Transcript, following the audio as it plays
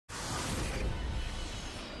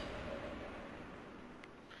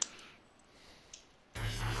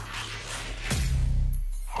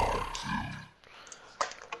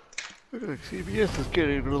CBS is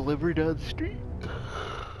getting a delivery down the street.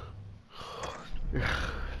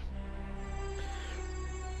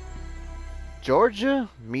 Georgia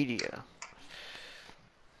Media.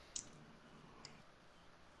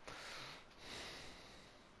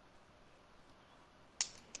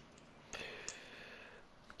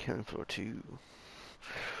 Killing Floor 2.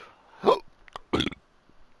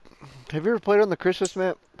 Have you ever played on the Christmas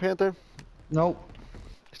map, Panther? Nope.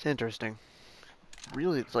 It's interesting.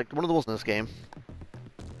 Really, it's like one of the most in this game.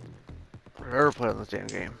 I've ever played on this damn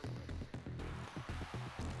game.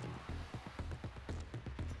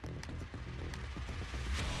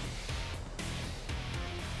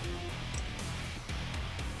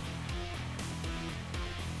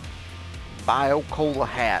 Bio Cola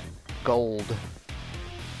hat, gold.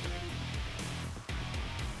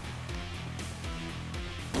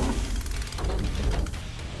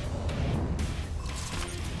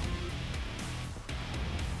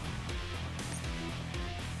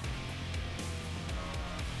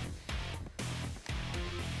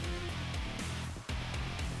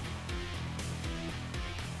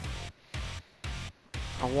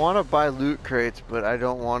 I want to buy loot crates, but I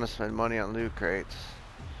don't want to spend money on loot crates.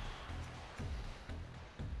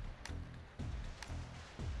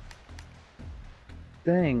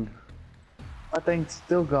 Dang. My thing's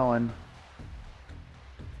still going.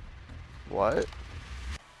 What?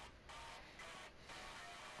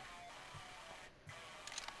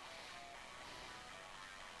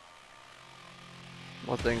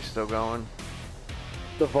 What thing's still going?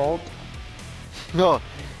 The vault? No.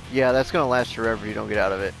 Yeah, that's gonna last forever if you don't get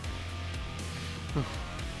out of it.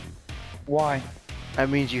 Why? That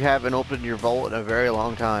means you haven't opened your vault in a very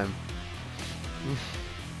long time.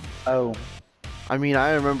 Oh. I mean,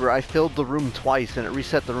 I remember I filled the room twice and it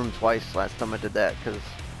reset the room twice last time I did that because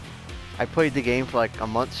I played the game for like a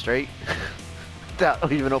month straight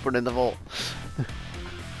without even opening the vault.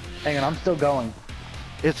 Hang on, I'm still going.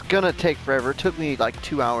 It's gonna take forever. It took me like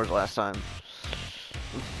 2 hours last time.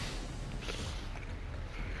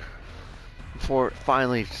 Before it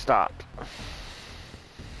finally stopped.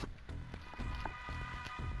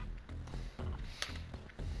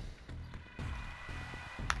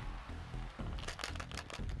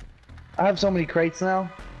 I have so many crates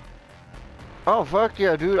now. Oh fuck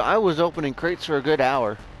yeah, dude. I was opening crates for a good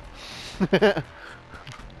hour.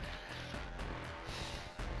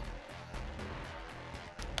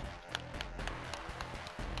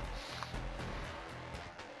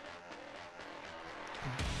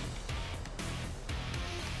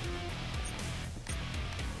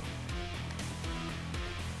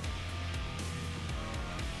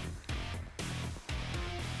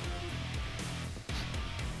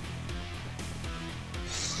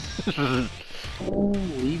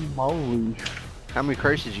 Holy moly. How many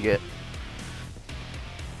crates did you get?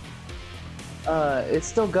 It's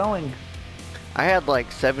still going. I had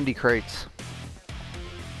like 70 crates.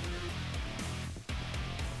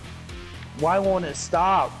 Why won't it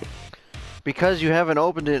stop? Because you haven't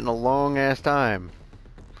opened it in a long ass time.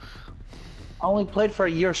 I only played for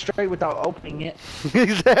a year straight without opening it.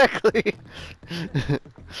 Exactly.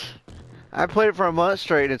 I played it for a month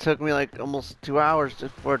straight. It took me like almost 2 hours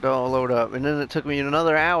for it to all load up, and then it took me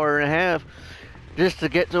another hour and a half just to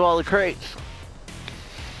get to all the crates.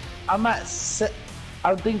 I'm at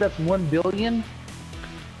I think that's 1 billion.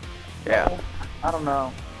 Yeah. I don't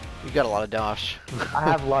know. You got a lot of dosh. I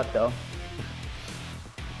have a lot though.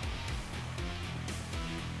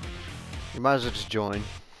 You might as well just join.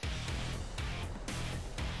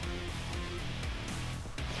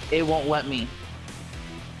 It won't let me.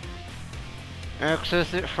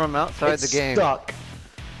 Access it from outside the game. Stuck.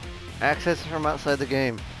 Access it from outside the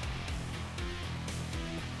game.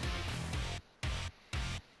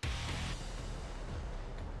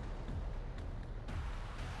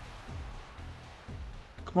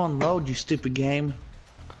 Come on, load, you stupid game.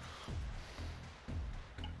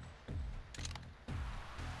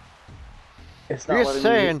 It's not You're letting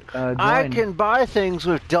saying me, join. I can buy things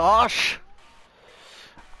with dosh?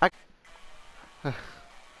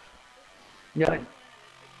 Yeah.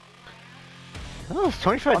 Oh, it's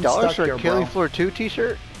 $25 I'm stuck for here, a Killing bro. Floor 2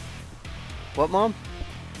 t-shirt? What, Mom?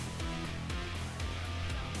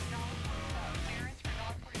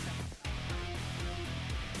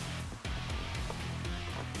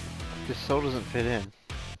 This so doesn't fit in.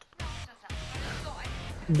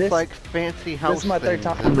 This, It's like fancy house this is my third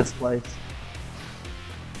things. time in this place.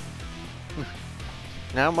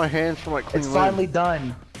 Now my hands feel like clean It's linen. finally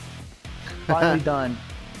done. Finally done.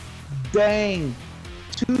 Dang.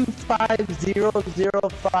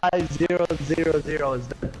 2500500 is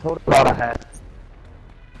the total I had.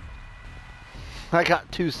 I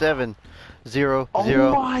got 2-7. 0 Oh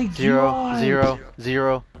 0 my 0 God. 0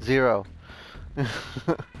 0 0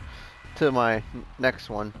 to my next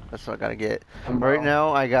one. That's what I gotta get. Right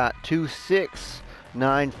now I got 2 6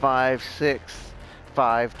 9 5 6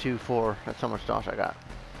 5 2 4. That's how much dosh I got.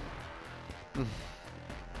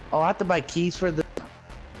 Oh, I have to buy keys for the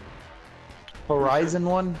Horizon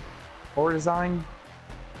one? Horizon?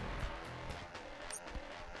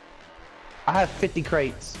 I have 50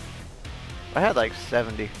 crates. I had like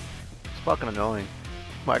 70. It's fucking annoying.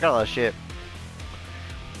 Well, I got a lot of shit.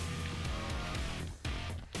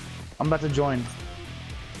 I'm about to join.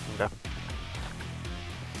 Okay.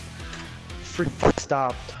 Freaking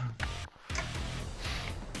stopped.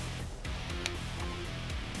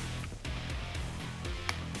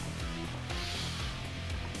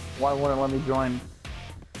 Why wouldn't it let me join?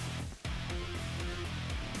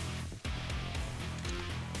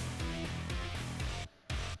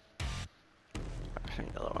 I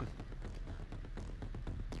think the other one.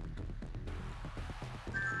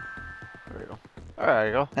 There we go. There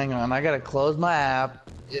you go. Hang on, I gotta close my app.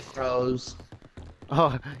 It froze.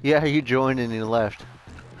 Oh, yeah, you joined and you left.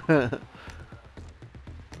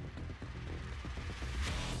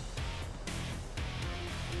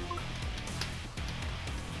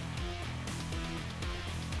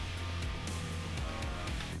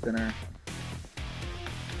 Dinner.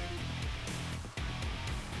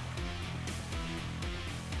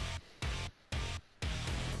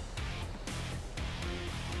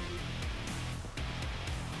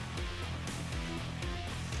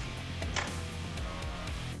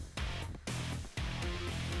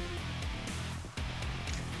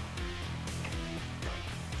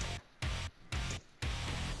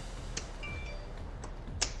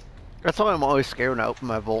 That's why I'm always scared when I open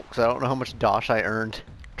my vault, because I don't know how much dosh I earned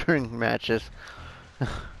during matches. I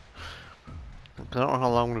don't know how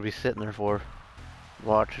long I'm going to be sitting there for,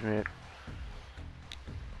 watching it.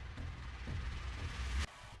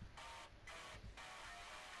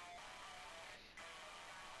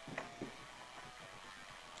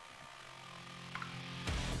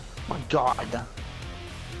 My God.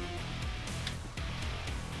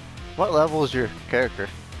 What level is your character?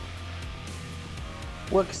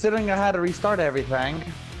 Well, considering I had to restart everything.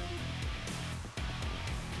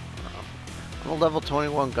 I'm a level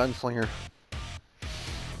 21 gunslinger.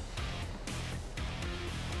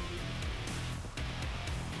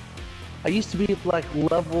 I used to be like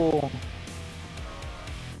level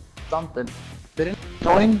something. Didn't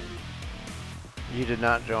join? You did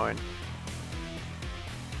not join.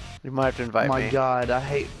 You might have to invite My me. God, I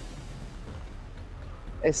hate.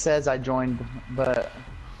 It says I joined, but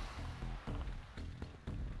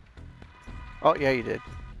Oh, yeah, you did.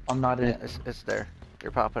 I'm not in Yeah, it. it's there.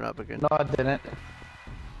 You're popping up again. No, I didn't.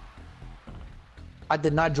 I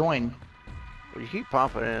did not join. Well, you keep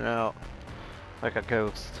popping in and out like a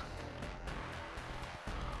ghost.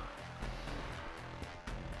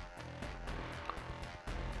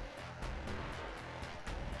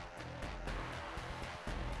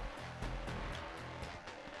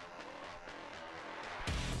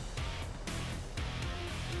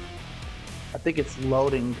 I think it's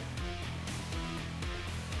loading.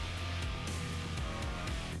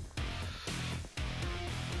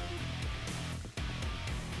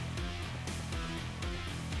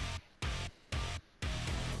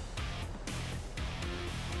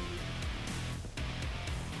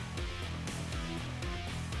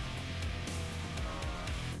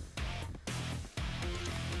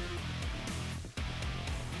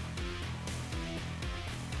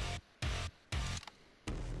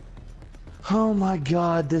 Oh my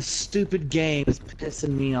God, this stupid game is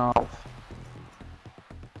pissing me off.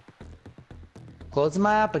 Closing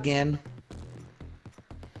my app again.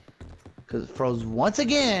 Because it froze once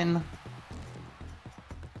again.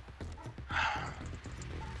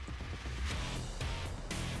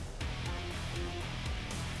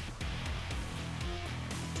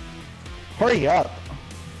 Hurry up.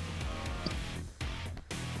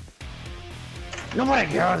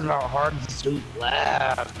 Nobody cares about hard suit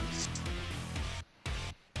labs.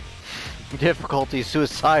 Difficulty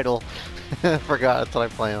suicidal. Forgot that's what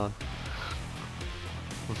I play on.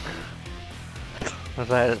 That's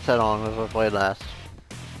what I had it set on. That's what I played last.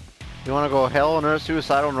 You want to go hell on earth,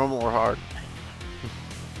 suicidal, normal, or hard?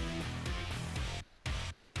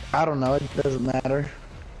 I don't know, it doesn't matter.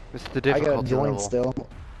 It's the I difficulty gotta join level. still.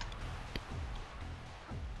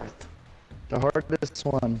 The hardest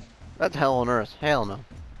one. That's hell on earth. Hell no.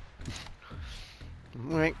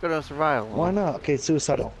 We ain't gonna survive. Why not? Okay,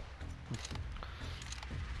 suicidal.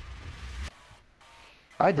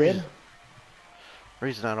 I did.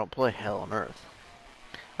 Reason I don't play hell on earth.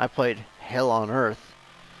 I played Hell on Earth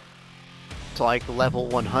to like level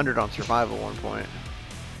 100 on survival at one point.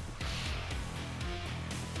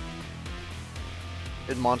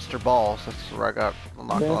 In Monster Balls, that's where I got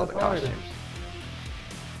unlocked all the costumes.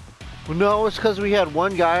 Well, no, it's because we had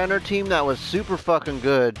one guy on our team that was super fucking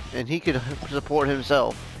good, and he could support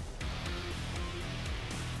himself.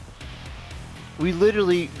 We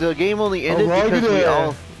literally, the game only ended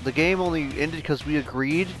because we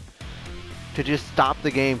agreed to just stop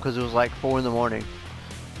the game because it was like 4 in the morning.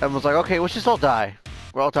 Everyone was like, okay, let's just all die.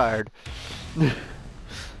 We're all tired. You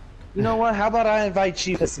know what? How about I invite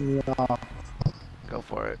you to piss me off? Go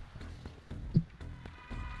for it.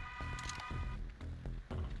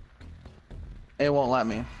 It won't let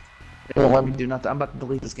me. It won't let me do nothing. I'm about to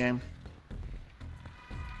delete this game.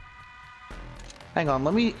 Hang on,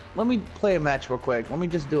 let me play a match real quick. Let me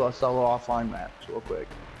just do a solo offline match real quick.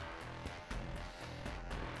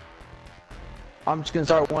 I'm just gonna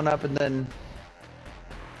start one up and then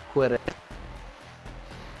quit it.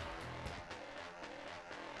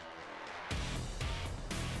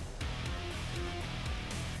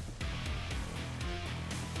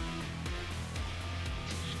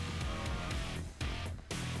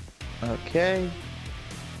 Okay.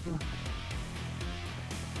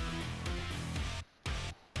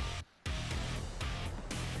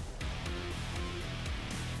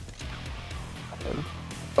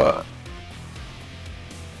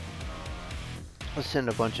 Let's send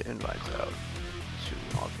a bunch of invites out. Shoot,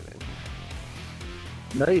 I'll get in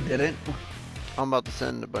here. No, you didn't. I'm about to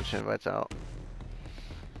send a bunch of invites out.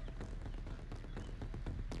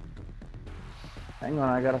 Hang on,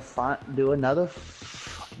 I gotta do another.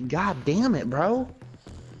 God damn it, bro!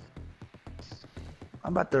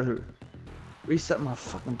 I'm about to reset my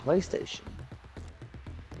fucking PlayStation.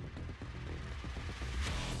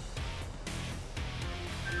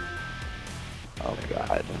 Oh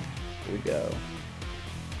God, here we go.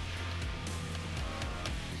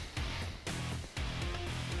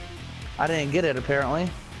 I didn't get it apparently.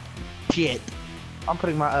 Shit. I'm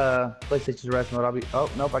putting my PlayStation to rest mode. I'll be. Oh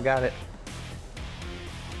nope, I got it.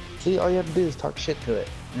 See, all you have to do is talk shit to it,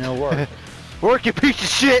 and it'll work. Work, you piece of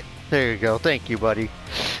shit! There you go. Thank you, buddy.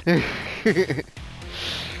 You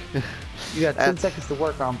got 10 seconds to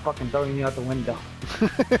work, or I'm fucking throwing you out the window.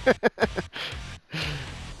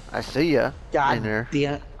 I see ya. God in there.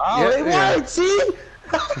 damn. Oh, it worked! See?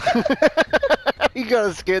 You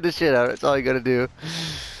gotta scare the shit out. That's all you gotta do.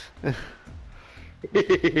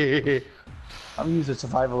 I'm using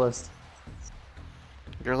survivalist.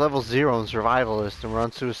 You're level 0 in survivalist, and we're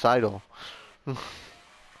on suicidal. Please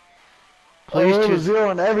level choose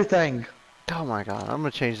 0 and everything. Oh my god, I'm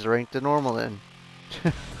gonna change the rank to normal then.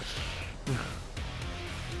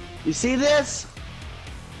 You see this?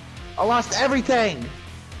 I lost everything.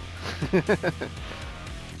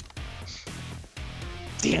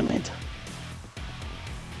 Damn it.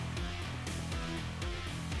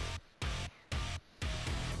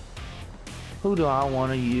 Who do I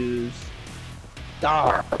want to use?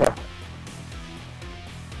 Ah.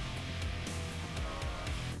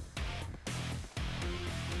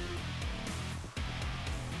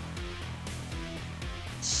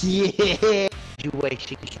 Yeah.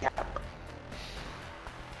 Graduation cap.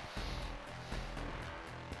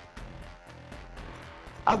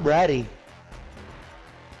 I'm ready.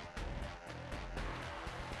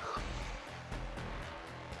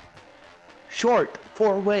 Short,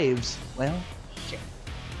 4 waves. Well, shit.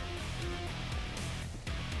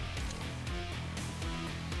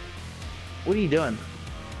 What are you doing?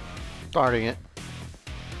 Starting it.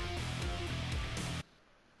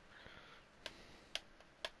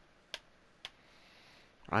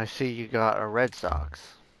 I see you got a Red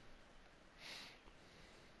Sox.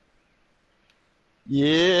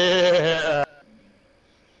 Yeah.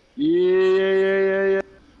 Yeah.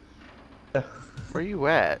 Where you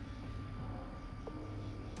at?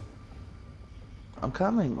 I'm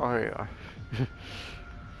coming. Oh, here you are.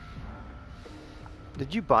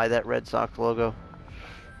 Did you buy that Red Sox logo?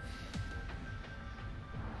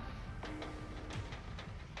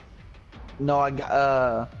 No, I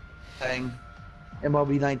got thing.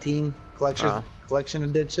 MLB 19 collection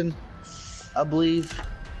edition, I believe.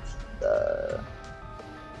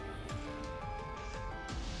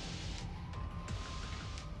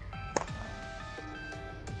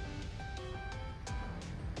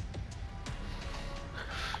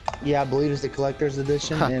 Yeah, I believe it's the collector's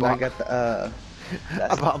edition, and I got the.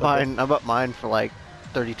 I bought mine. I bought mine for like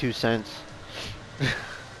 32 cents.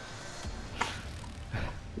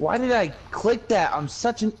 Why did I click that? I'm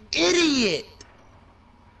such an idiot.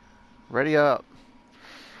 Ready up.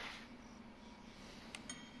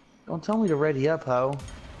 Don't tell me to ready up, ho.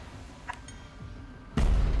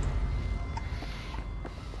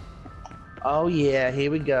 Oh yeah, here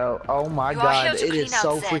we go. Oh my You are here god, to it is clean out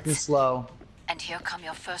so Zeds. freaking slow. And here come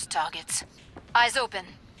your first targets. Eyes open.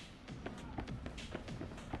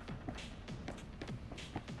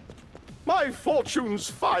 My fortunes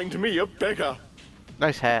find me a beggar.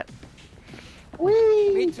 Nice hat.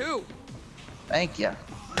 Whee! Me too. Thank you.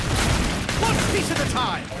 One piece at a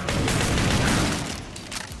time.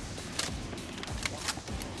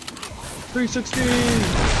 360.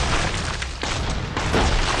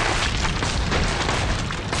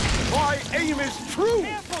 My aim is true.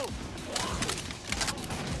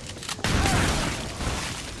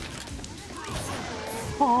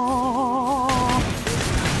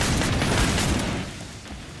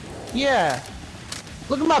 Yeah.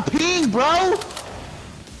 Look at my ping, bro.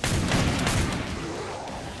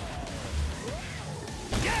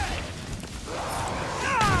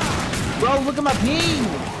 Bro, look at my ping.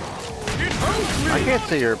 It hurts me. I can't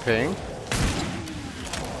see your ping.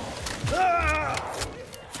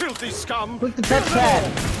 Filthy scum. Click the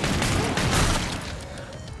touchpad.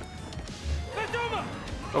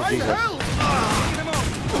 Oh Why the Jesus! hell?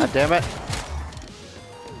 God damn it!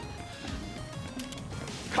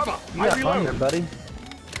 Cover. You I got fun here, reload. buddy.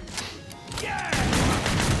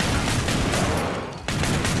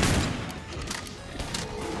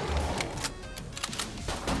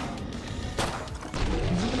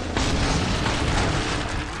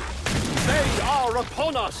 They are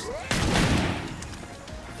upon us.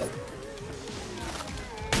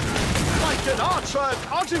 Like an archer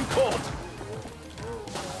at Agincourt.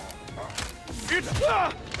 It's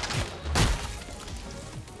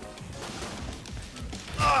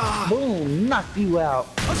Boom, knock you out.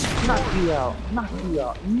 Knock you out. Knock you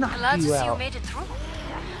out. Knock Glad to you see you out. made it through.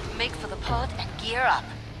 Make for the pod and gear up.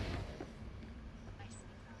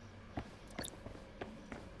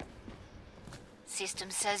 System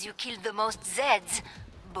says you killed the most Zeds.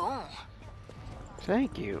 Boom.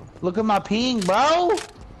 Thank you. Look at my ping, bro.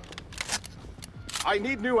 I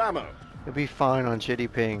need new ammo. You'll be fine on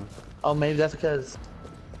shitty ping. Oh, maybe that's because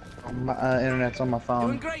my internet's on my Doing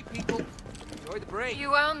phone. great, people. Enjoy the break.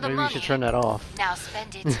 You earned the Maybe you money. should turn that off. Now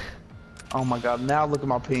spend it. Oh my god, now look at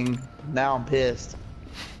my ping. Now I'm pissed.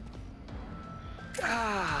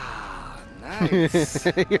 Ah, nice.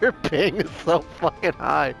 Your ping is so fucking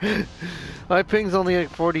high. My ping's only like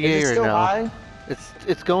 48 Is it right still now. high?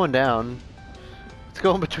 It's going down. It's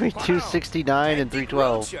going between 269 and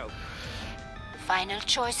 312. Roadshow. Final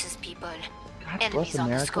choices, people. God bless Enemies on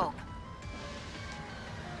the America. scope.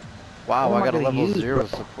 Wow, What am I I got a gonna level use, 0 bro?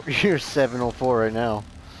 support. You're 704 right now.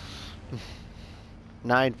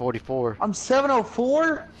 944. I'm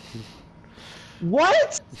 704?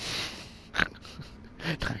 What?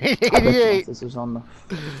 988. This is on the...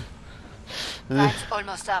 That's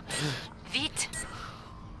almost up. Vite.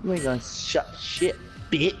 You ain't gonna shut shit,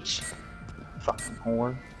 bitch. Fucking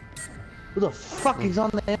whore. Who the fuck is on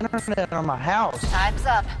the internet on my house? Time's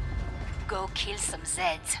up. Go kill some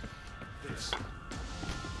Zeds.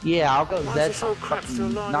 Yeah, I'll go Why is Zed there so crap still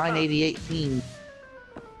fucking lying about? 9818.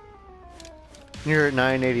 You're at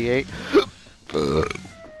 988.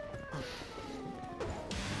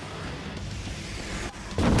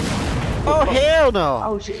 Oh hell no!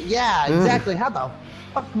 Oh shit, yeah, exactly. How the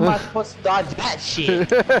fuck am I supposed to dodge that shit?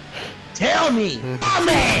 Tell me! Tell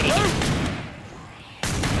me!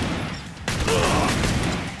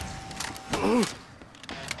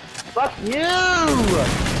 Fuck you!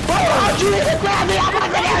 Why don't you even grab me? I'm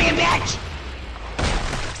not gonna kill you, bitch!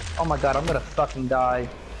 Oh my god, I'm gonna fucking die.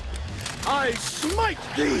 I smite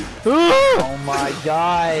thee. Oh my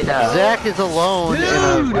god. Zach is alone in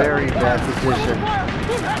a Dude! very bad position.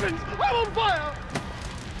 Good heavens! I'm on fire!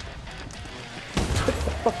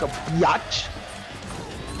 Fuck a biatch.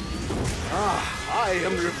 I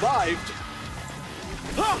am revived.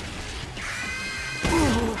 Ah!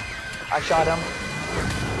 I shot him.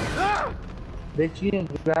 Ah! Bitch, you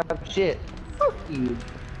didn't grab shit. Fuck you.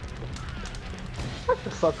 Fuck the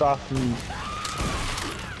fuck off me.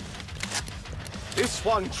 This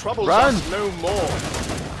one troubles Run! us no more.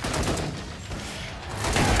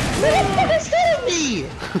 Who the fuck is hitting me?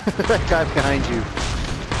 That guy behind you.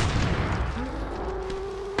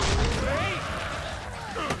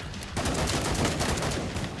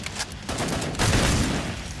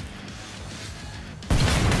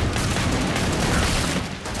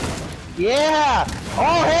 Yeah!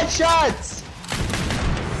 All headshots!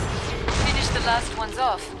 Finish the last ones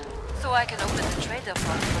off, so I can open the trader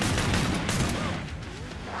front.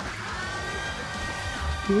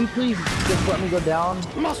 Can we please just let me go down?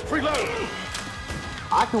 Must reload.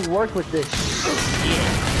 I can work with this shit.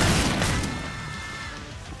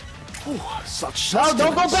 Ooh, such No,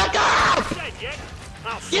 don't go sustenance. back up!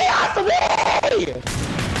 Yeah, for me!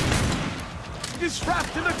 Is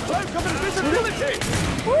wrapped in a cloak of invisibility!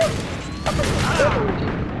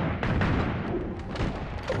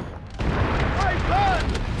 I burn!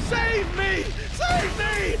 Save me! Save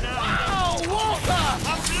me! Ow! Water!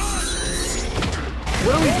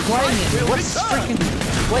 What are we playing in? What freaking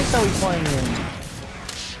place are we playing in?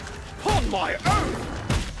 On my own!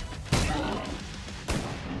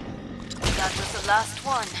 That was the last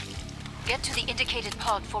one. Get to the indicated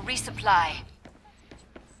pod for resupply.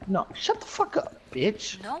 No, shut the fuck up,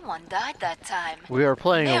 bitch. No one died that time. We are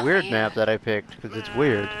playing a They're weird here. map that I picked because it's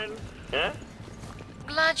weird.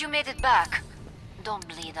 Glad you made it back. Don't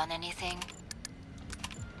bleed on anything.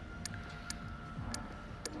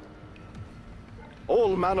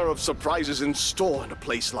 All manner of surprises in store in a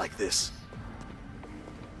place like this.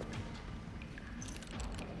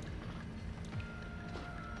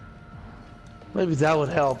 Maybe that would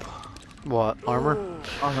help. What, armor?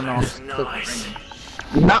 I don't know. Nice.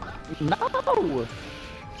 No! No! I'm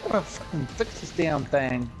trying to fucking fix this damn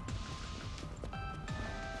thing.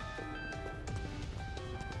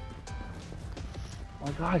 Oh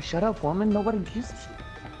my god, shut up, woman. Nobody gives a shit.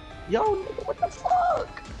 Yo, nigga, what the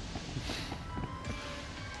fuck?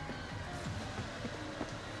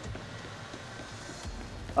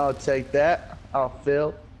 I'll take that. I'll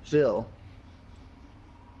fill.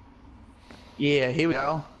 Yeah, here we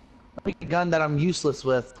go. Pick a gun that I'm useless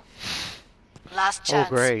with. Last chance.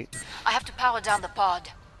 Oh, great. I have to power down the pod.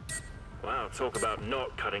 Wow, talk about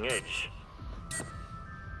not cutting edge.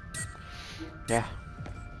 Yeah.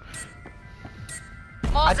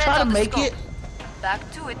 More I Zeds try to on the make scope. it.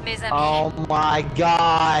 Back to it, mes amis. Oh my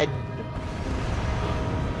god.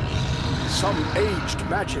 Some aged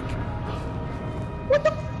magic. What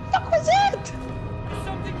the fuck was that?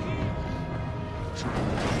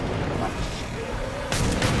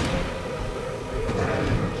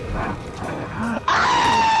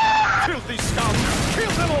 Filthy scum!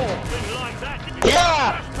 Kill them all!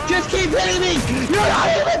 Yeah! Just keep hitting me! You're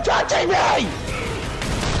not even touching me!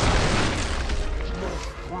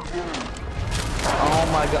 Oh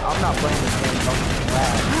my god, I'm not playing this game.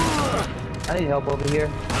 I need help over here.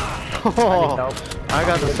 Oh, I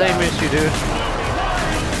got the same issue, dude.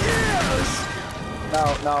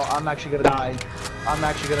 No, I'm actually gonna die. I'm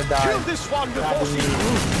actually gonna die. Kill this one before Stabbing she... me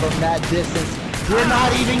from that distance. You're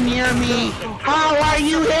not even near me! How are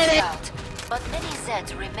you hitting? Out, but many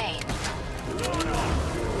Zeds remain.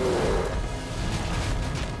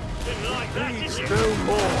 Needs no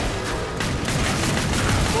more.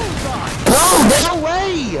 No, no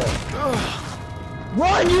way!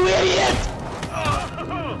 Run, you idiot!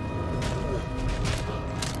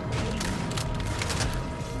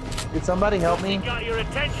 Did somebody help me? Got your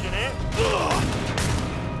attention, eh?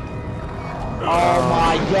 Oh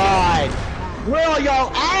my god! Where are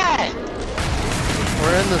y'all at?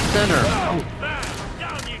 We're in the center.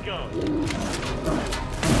 Down you go.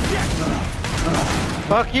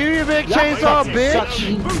 Fuck you, you big chainsaw, bitch!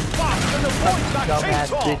 Sucky, Move fast and avoid that dumbass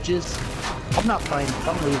chainsaw! bitches. I'm not playing.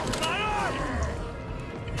 I'm leaving.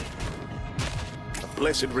 A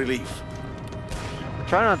blessed relief.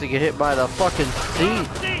 Try not to get hit by the fucking seat.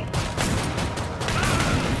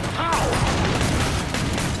 How?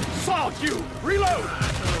 Salt you! Reload!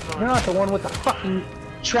 You're not the one with the fucking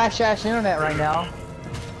trash-ass internet right now.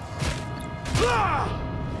 Ah!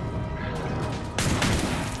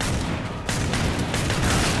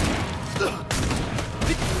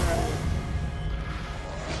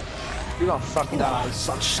 You're gonna fucking die.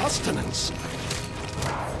 Such sustenance.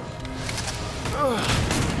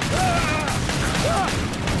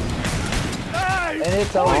 And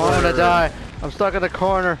it's over. Oh, I'm gonna die. I'm stuck in the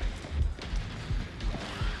corner.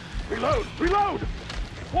 Reload! Reload!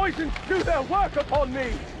 Poisons do their work upon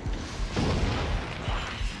me!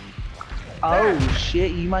 Oh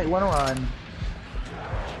shit, you might want to run.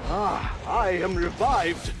 Ah, I am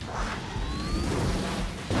revived.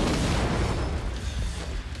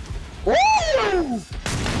 Woo!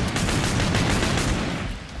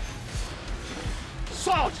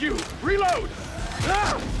 Salt you! Reload!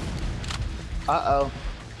 Ah! Uh-oh.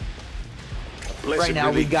 Blessed Right now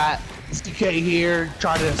we relief. got CK here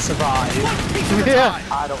trying to survive. Yeah.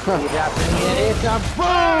 I don't know what's happening. It's a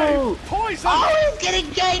boo! Poison! Oh, he's getting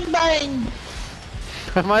gangbanged!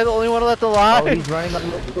 Am I the only one left Oh, alive? he's running like a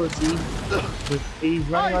little pussy. He's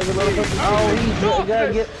running like a little pussy. Oh, he's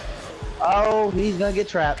gonna get... Oh, he's gonna get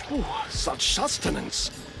trapped. Ooh, such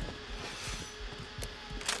sustenance.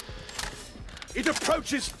 It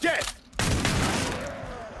approaches death.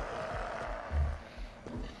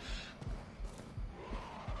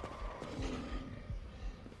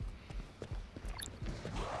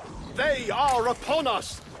 They are are upon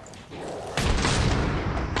us!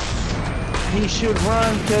 He should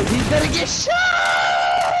run because he's gonna get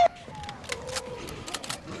shot!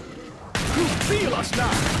 You feel us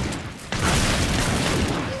now!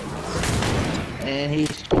 And he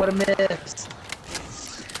would have missed.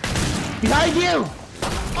 Behind you!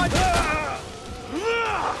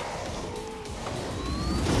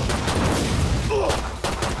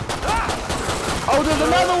 Oh, there's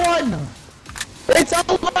another one! It's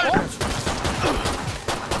over!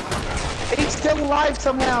 He's still alive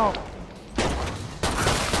somehow.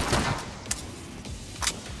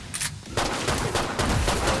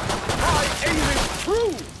 My aim is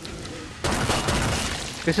true!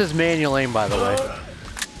 This is manual aim, by the way.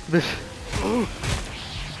 This.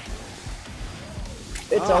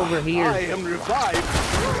 It's over here. I am revived.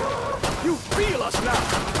 You feel us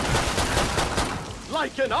now!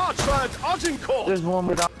 Like an archer at Agincourt! There's one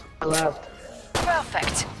without left.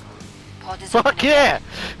 Perfect. Pod is Fuck open yeah! again.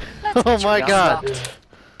 Let's Oh get my you god! unlocked.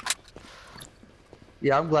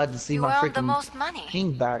 Yeah, I'm glad to see You my earned the freaking most money.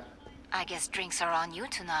 king back. I guess drinks are on you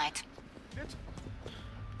tonight.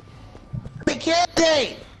 Hey,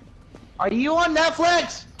 Candy! Are you on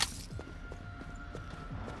Netflix?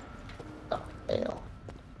 Oh, hell.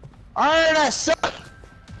 Alright, I suck!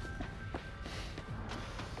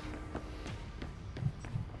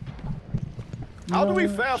 How do we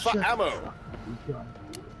fare for ammo?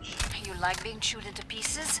 You like being chewed into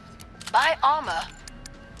pieces? Buy armor.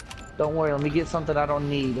 Don't worry, let me get something I don't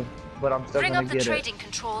need, but I'm still Bring gonna up the get it. trading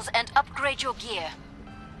controls and upgrade your gear.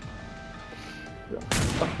 What the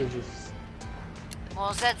fuck is this? More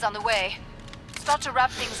Zeds on the way. Start to wrap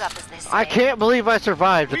things up, as they say. I can't believe I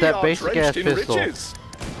survived with We that are basic ass drenched in pistol. riches.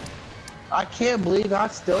 I can't believe I'm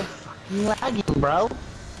still fucking lagging, bro.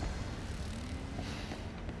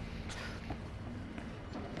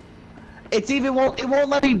 It won't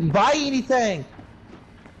let me buy anything.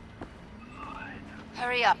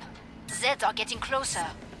 Hurry up. Zeds are getting closer.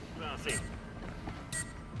 Classy.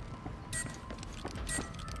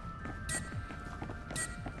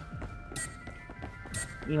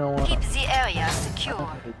 You know what? Keep the area secure.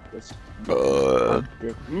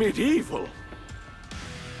 Medieval.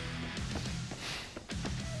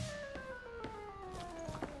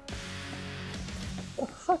 Where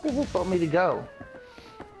the fuck does this want me to go?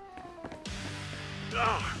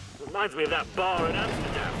 Ah, reminds me of that bar in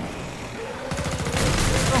Amsterdam.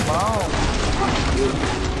 Come on.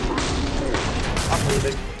 I'm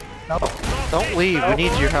leaving. No, Don't leave, we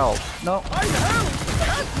need your help. no. I'm held!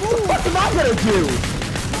 Can't move! What am I gonna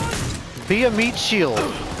do? Be a meat shield.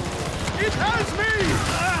 It has me!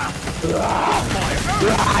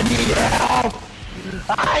 I need help!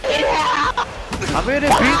 I need help! I'm gonna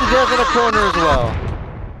beat to death in a corner as well.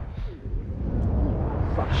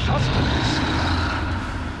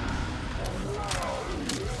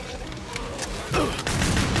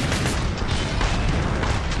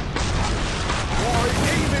 My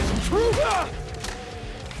aim is true!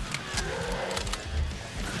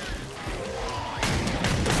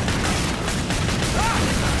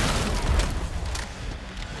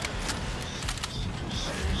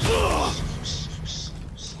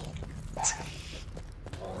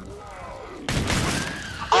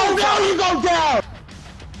 Oh no, you go down!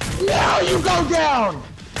 No, you go down!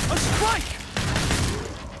 A strike!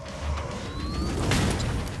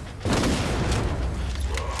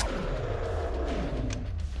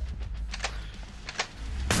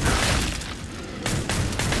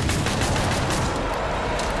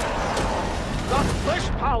 That flesh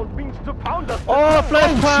pound means to pound us. Oh,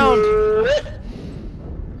 flesh pound!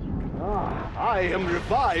 I am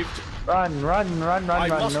revived. Run, run, run, I run,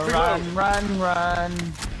 must run, reload. run,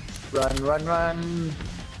 run, run, run, run.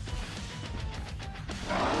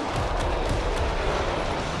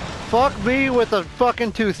 Fuck me with a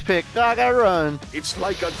fucking toothpick. I gotta run. It's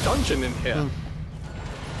like a dungeon in here.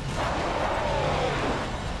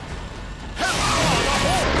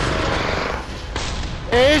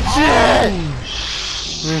 It's it!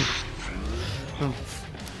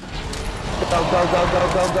 Go, go, go, go,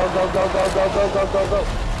 go, go, go, go, go, go, go, go, go, go.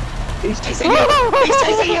 He's chasing you! He's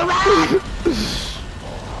chasing you, run!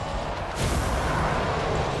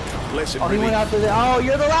 Blessed Oh, he went relief. after the. Oh,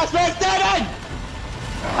 you're the last man standing!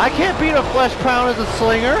 I can't beat a flesh pound as a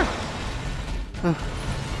slinger.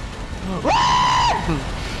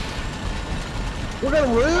 We're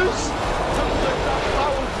gonna lose? Don't let that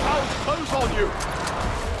foul pound close on you.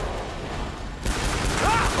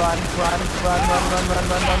 Run, run, run, run, run, run,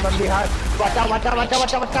 run, run, run behind. Watch out, watch out, watch out,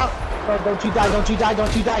 watch out, watch out. Oh, don't you die, don't you die,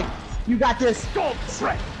 don't you die. You got this. Don't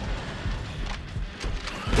fret.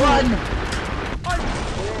 Run!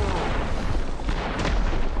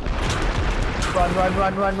 Run, run,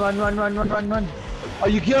 run, run, run, run, run, run, run, run. Oh,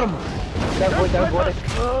 you get him. That boy.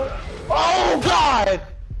 Oh, God!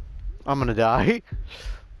 I'm gonna die.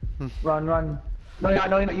 Run, run.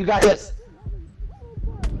 No, you got this.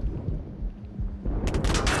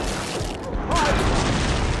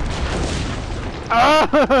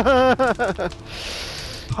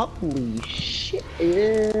 Holy shit.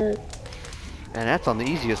 And that's on the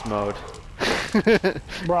easiest mode.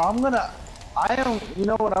 Bro, you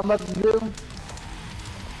know what I'm about to do?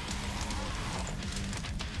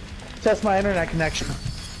 Test my internet connection.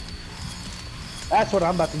 That's what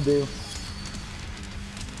I'm about to do.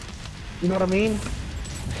 You know what I mean?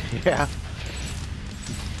 Yeah.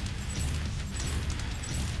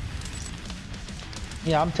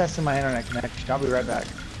 Yeah, I'm testing my internet connection. I'll be right back.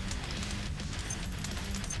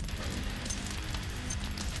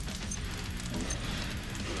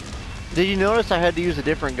 Did you notice I had to use a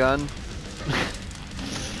different gun?